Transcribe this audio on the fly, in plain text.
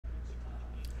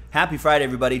Happy Friday,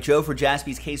 everybody. Joe for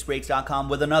JaspysCaseBreaks.com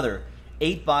with another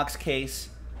 8-box case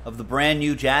of the brand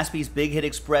new Jaspy's Big Hit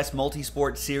Express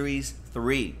Multisport Series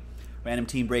 3. Random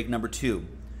team break number 2.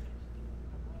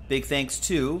 Big thanks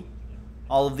to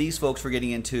all of these folks for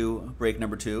getting into break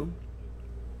number 2.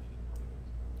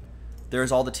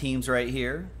 There's all the teams right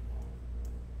here.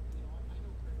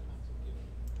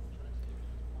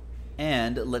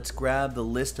 And let's grab the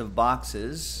list of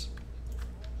boxes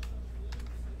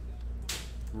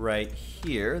right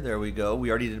here. There we go. We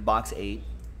already did box 8.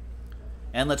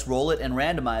 And let's roll it and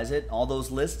randomize it. All those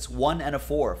lists, 1 and a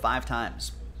 4, 5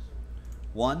 times.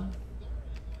 1,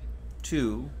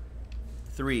 2,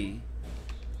 3,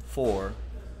 4,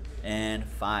 and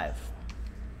 5.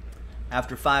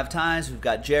 After 5 times, we've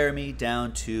got Jeremy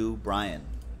down to Brian.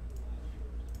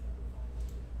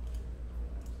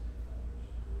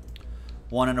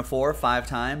 One and a 4, 5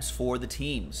 times for the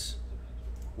teams.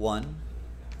 1,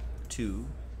 2,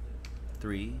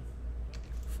 3,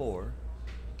 4,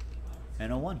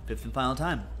 and a 1. 5th and final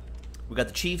time. We got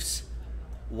the Chiefs,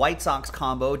 White Sox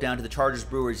combo down to the Chargers,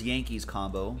 Brewers, Yankees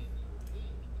combo.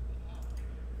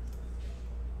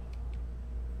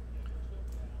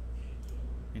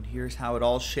 And here's how it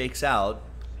all shakes out.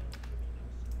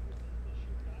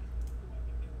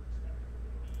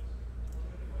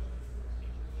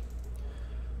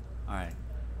 All right,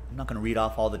 I'm not going to read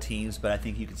off all the teams, but I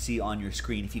think you can see on your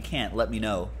screen. If you can't, let me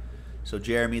know. So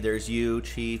Jeremy, there's you,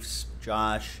 Chiefs,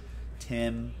 Josh,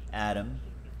 Tim, Adam,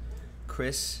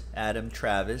 Chris, Adam,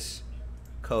 Travis,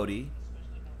 Cody,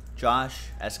 Josh,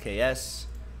 SKS,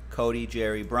 Cody,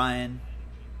 Jerry, Brian,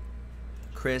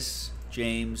 Chris,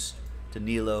 James,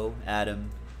 Danilo,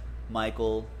 Adam,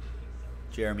 Michael,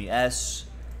 Jeremy S.,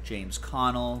 James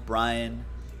Connell, Brian,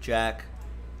 Jack,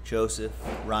 Joseph,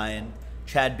 Ryan,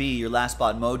 Chad B., your last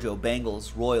spot mojo,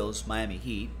 Bengals, Royals, Miami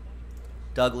Heat,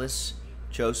 Douglas,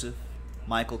 Joseph,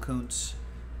 Michael Kuntz,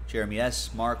 Jeremy S.,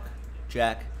 Mark,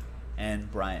 Jack,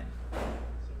 and Brian.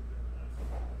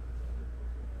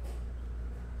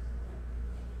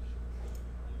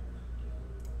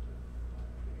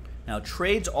 Now,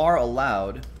 trades are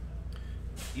allowed.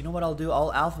 You know what I'll do?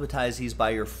 I'll alphabetize these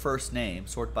by your first name,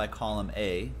 sort by column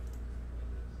A.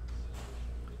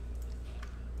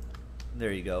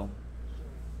 There you go.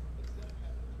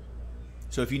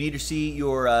 So if you need to see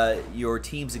your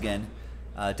teams again,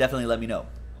 definitely let me know.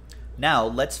 Now,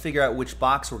 let's figure out which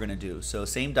box we're going to do. So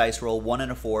same dice roll, 1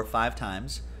 and a 4, 5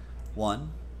 times.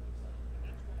 1,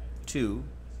 2,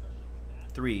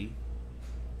 3,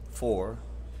 4,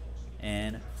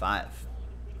 and 5.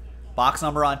 Box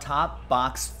number on top,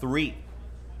 box 3.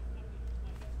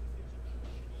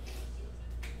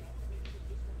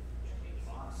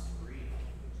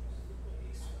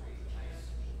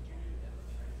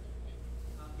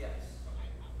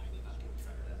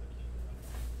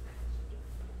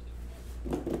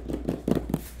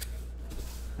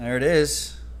 There it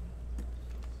is.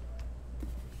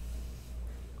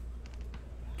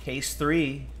 Case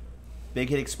 3, Big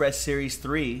Hit Express Series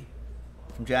 3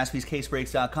 from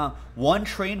JaspysCaseBreaks.com. 1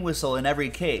 train whistle in every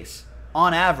case,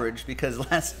 on average, because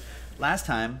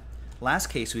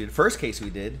first case we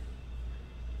did,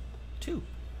 2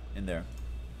 in there.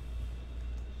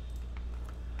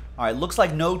 All right, looks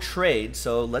like no trade,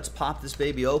 so let's pop this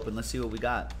baby open. Let's see what we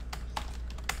got.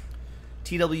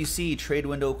 TWC, trade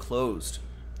window closed.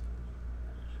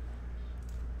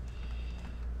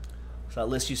 So that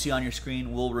list you see on your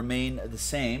screen will remain the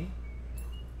same.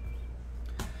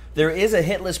 There is a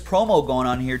hit list promo going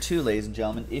on here too, ladies and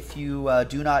gentlemen. If you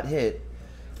do not hit,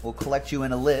 we'll collect you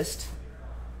in a list.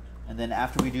 And then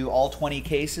after we do all 20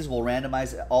 cases, we'll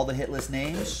randomize all the hit list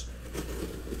names.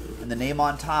 And the name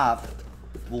on top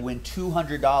will win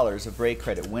 $200 of break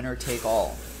credit, winner take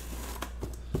all.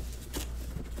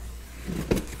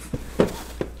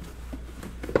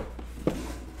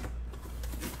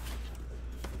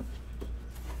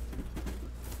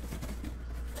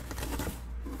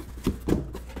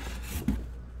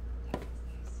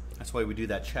 That's why we do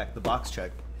that check, the box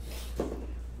check.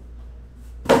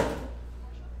 All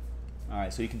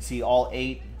right, so you can see all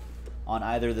 8 on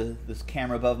either this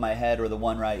camera above my head or the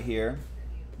one right here.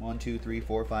 1, 2, 3,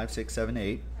 4, 5, 6, 7,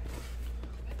 8.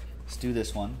 Let's do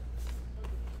this one.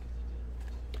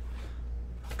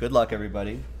 Good luck,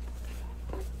 everybody.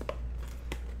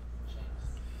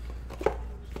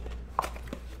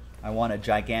 I want a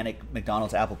gigantic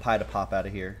McDonald's apple pie to pop out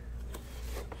of here.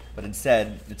 But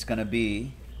instead, it's going to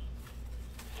be...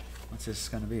 What's this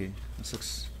going to be? This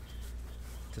looks...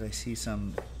 Did I see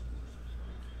some...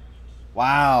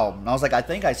 Wow. And I was like, I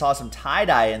think I saw some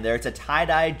tie-dye in there. It's a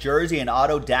tie-dye jersey and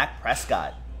auto Dak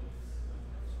Prescott.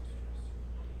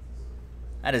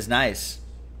 That is nice.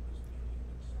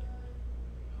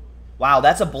 Wow,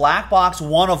 that's a black box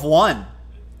 1 of 1.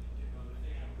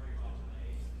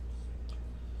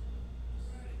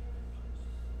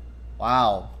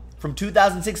 Wow. From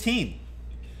 2016.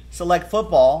 Select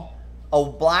Football, a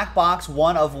black box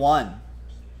 1 of 1.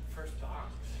 First box.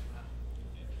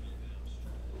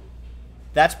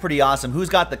 That's pretty awesome. Who's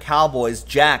got the Cowboys?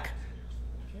 Jack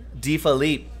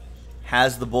DeFilippe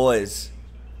has the boys.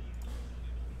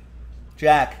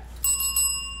 Jack,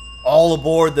 all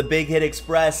aboard the Big Hit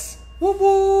Express. Whoop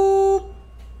whoop.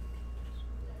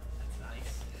 That's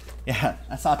nice. Yeah,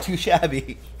 that's not too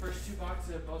shabby. First 2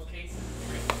 boxes of both cases.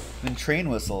 And train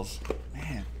whistles.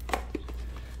 Man.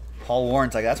 Paul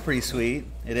Warren's like, that's pretty sweet.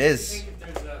 It is. I think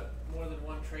if there's more than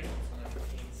one train whistle in every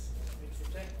case, it makes you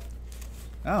think.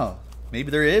 Oh,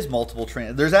 maybe there is multiple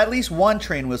train. There's at least 1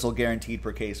 train whistle guaranteed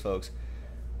per case, folks.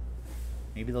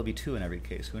 Maybe there'll be 2 in every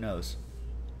case. Who knows?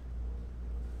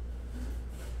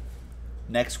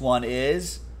 Next one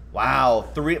is, wow,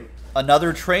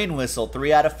 another train whistle.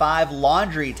 3 out of 5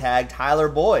 laundry tag, Tyler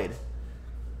Boyd.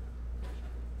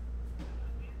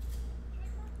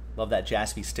 Love that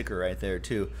Jaspy sticker right there,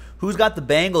 too. Who's got the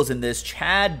Bengals in this?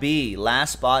 Chad B.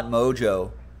 Last spot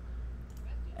mojo.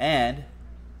 And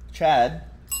Chad,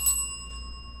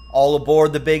 all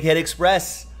aboard the Big Hit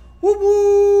Express. Whoop,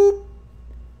 whoop.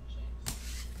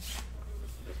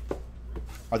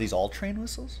 Are these all train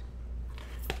whistles?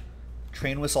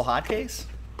 Train whistle hotcakes?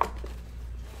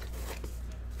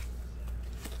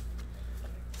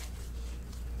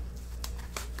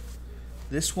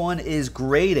 This one is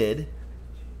graded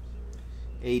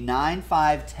a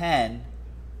 9-5-10.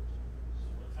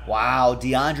 Wow,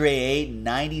 DeAndre Ayton,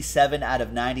 97 out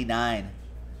of 99.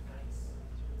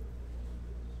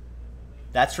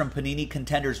 That's from Panini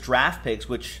Contenders Draft Picks,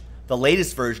 which the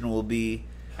latest version will be...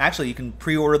 Actually, you can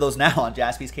pre-order those now on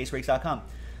jaspyscasebreaks.com.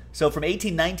 So from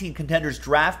 18-19 Contenders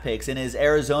Draft Picks in his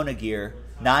Arizona gear,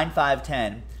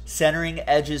 9-5-10. Centering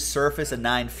edges surface a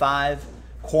 9-5.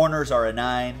 Corners are a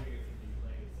 9.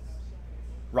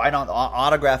 Right on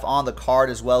autograph on the card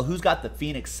as well. Who's got the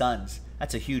Phoenix Suns?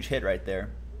 That's a huge hit right there.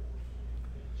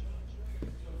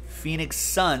 Phoenix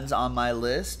Suns on my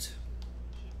list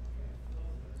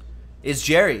is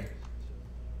Jerry.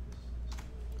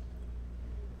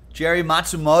 Jerry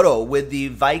Matsumoto with the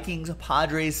Vikings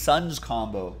Padres Suns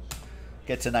combo.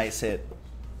 Gets a nice hit.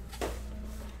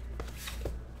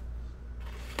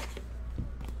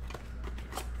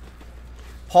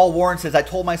 Paul Warren says, I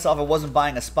told myself I wasn't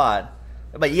buying a spot.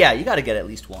 But yeah, you got to get at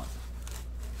least 1.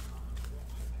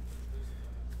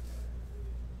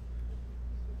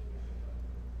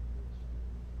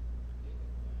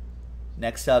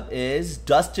 Next up is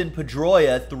Dustin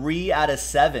Pedroia, 3 out of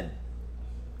 7.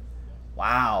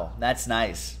 Wow, that's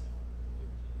nice.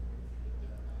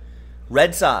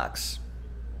 Red Sox.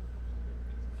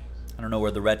 I don't know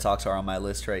where the Red Sox are on my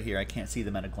list right here. I can't see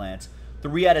them at a glance.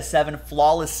 3 out of 7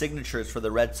 flawless signatures for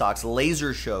the Red Sox.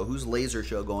 Laser Show. Who's Laser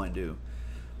Show going to?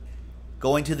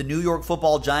 Going to the New York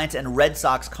Football Giants and Red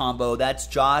Sox combo. That's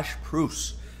Josh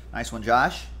Pruce. Nice one,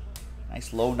 Josh.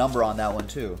 Nice low number on that one,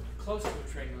 too. Close to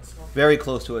a train whistle. Very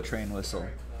close to a train whistle.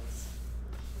 Very close.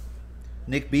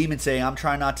 Nick Beeman saying, I'm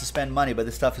trying not to spend money, but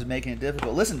this stuff is making it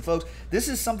difficult. Listen, folks, this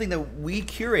is something that we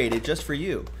curated just for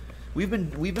you. We've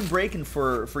been breaking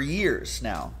for years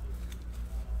now.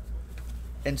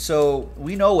 And so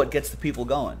we know what gets the people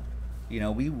going. You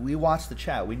know, we watch the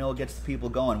chat. We know what gets the people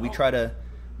going. We try to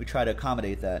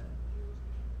accommodate that.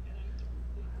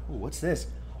 Ooh, what's this?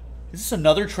 Is this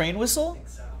another train whistle? I think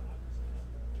so.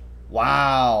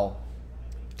 Wow.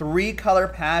 3-color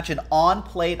patch and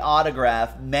on-plate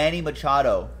autograph, Manny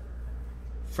Machado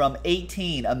from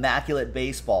 18, Immaculate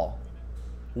Baseball.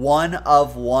 1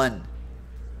 of 1.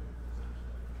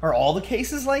 Are all the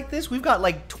cases like this? We've got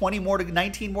like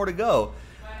 19 more to go.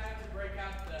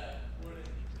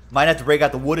 Might have to break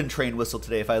out the wooden train whistle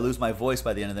today if I lose my voice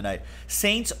by the end of the night.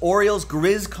 Saints, Orioles,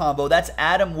 Grizz combo. That's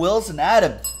Adam Wilson.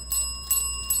 Adam.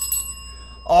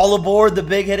 All aboard the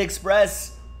Big Hit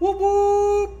Express. Whoop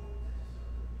whoop.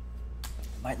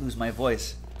 Might lose my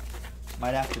voice.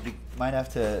 Might have to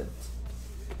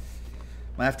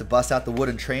bust out the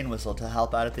wooden train whistle to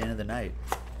help out at the end of the night.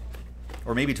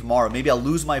 Or maybe tomorrow. Maybe I'll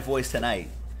lose my voice tonight.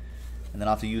 And then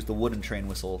I'll have to use the wooden train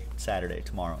whistle Saturday,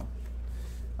 tomorrow.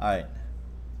 Alright.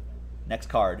 Next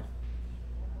card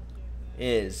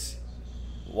is,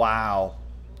 wow,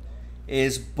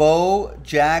 is Bo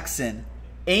Jackson.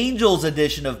 Angels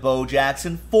edition of Bo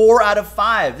Jackson, 4 out of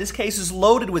 5. This case is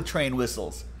loaded with train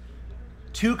whistles.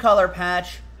 2-color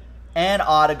patch and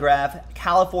autograph,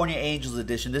 California Angels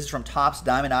edition. This is from Topps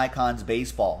Diamond Icons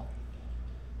Baseball.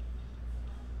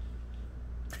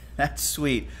 That's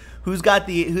sweet. Who's got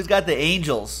the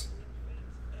Angels?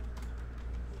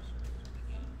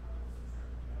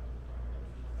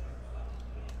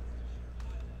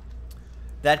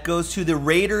 That goes to the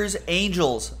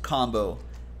Raiders-Angels combo.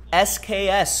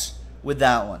 SKS with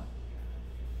that one.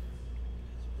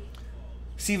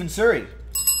 Steven Surrey.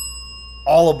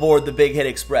 All aboard the Big Hit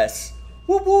Express.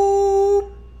 Whoop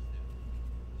whoop.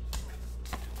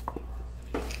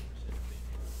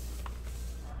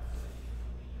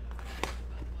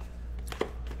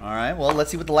 All right, well,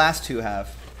 let's see what the last two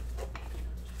have.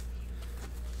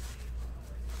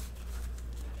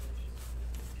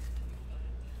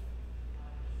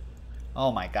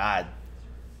 Oh my God.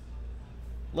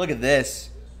 Look at this.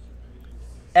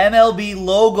 MLB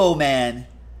logo man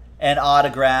and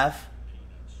autograph.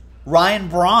 Ryan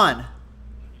Braun.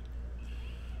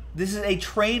 This is a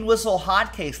train whistle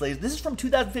hot case, ladies. This is from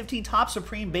 2015 Top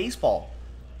Supreme Baseball.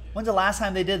 When's the last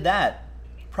time they did that?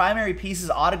 Primary pieces,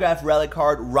 autographed relic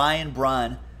card, Ryan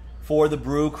Braun for the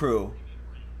Brew Crew.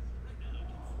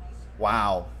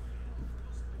 Wow.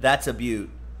 That's a beaut.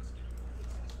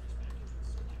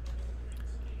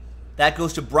 That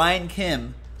goes to Brian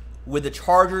Kim with the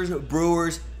Chargers,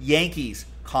 Brewers, Yankees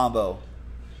combo.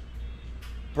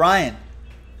 Brian,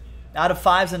 out of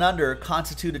 5s and under,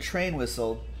 constitute a train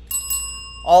whistle.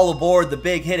 All aboard the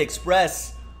Big Hit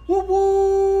Express. Woo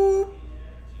woo!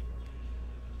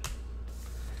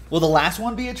 Will the last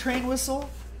one be a train whistle?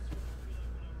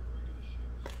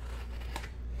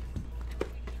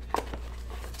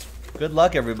 Good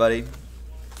luck, everybody.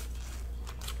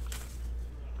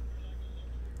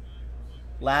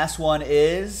 Last one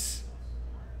is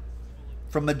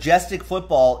from Majestic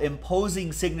Football,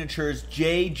 Imposing Signatures,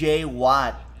 J.J.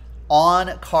 Watt,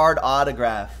 on-card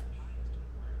autograph.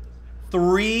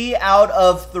 3 out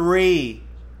of 3.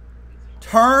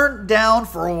 Turn down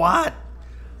for Watt.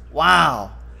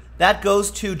 Wow. That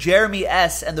goes to Jeremy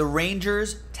S. and the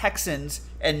Rangers, Texans,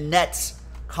 and Nets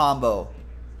combo.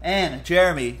 And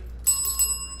Jeremy,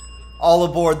 all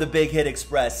aboard the Big Hit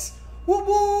Express. Woo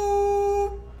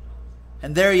woo!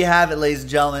 And there you have it, ladies and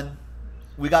gentlemen.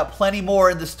 We got plenty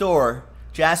more in the store.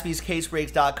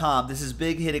 JaspysCaseBreaks.com. This is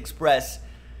Big Hit Express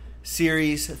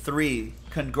Series 3.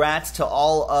 Congrats to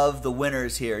all of the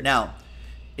winners here. Now,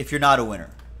 if you're not a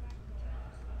winner,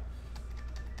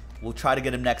 we'll try to get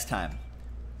them next time.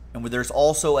 And there's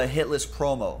also a hit list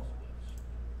promo.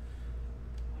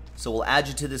 So we'll add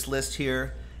you to this list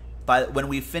here. When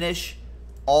we finish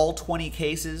all 20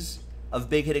 cases of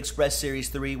Big Hit Express Series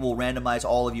 3, we'll randomize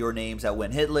all of your names that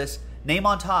went hitless. Name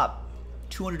on top,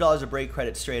 $200 of break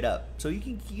credit straight up. So you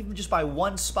can even just buy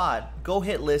one spot, go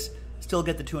hitless, still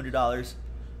get the $200,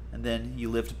 and then you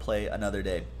live to play another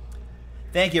day.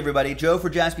 Thank you, everybody. Joe for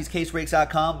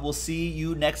JaspysCaseBreaks.com. We'll see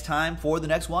you next time for the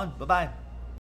next one. Bye-bye.